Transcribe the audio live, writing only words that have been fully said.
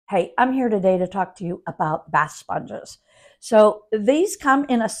Hey, I'm here today to talk to you about bath sponges. So these come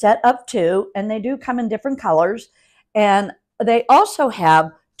in a set of two, and they do come in different colors, and they also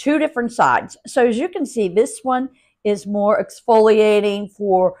have two different sides. So as you can see, this one is more exfoliating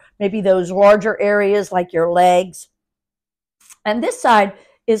for maybe those larger areas like your legs. And this side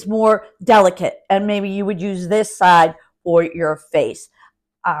is more delicate, and maybe you would use this side for your face.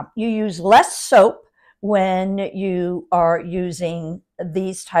 You use less soap when you are using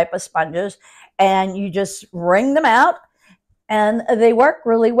these type of sponges, and you just wring them out, and they work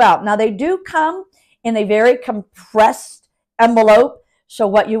really well. Now they do come in a very compressed envelope, so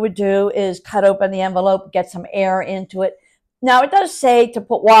what you would do is cut open the envelope, get some air into it. Now it does say to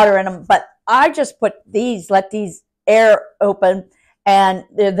put water in them, but I just put these, let these air open, and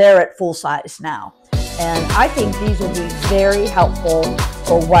they're at full size now. And I think these will be very helpful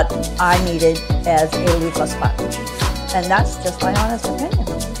for what I needed as a loofah sponge. And that's just my honest opinion.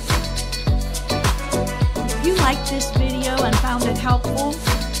 If you liked this video and found it helpful,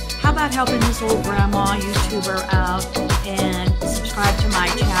 how about helping this old grandma YouTuber out and subscribe to my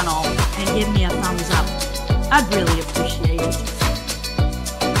channel and give me a thumbs up? I'd really appreciate it.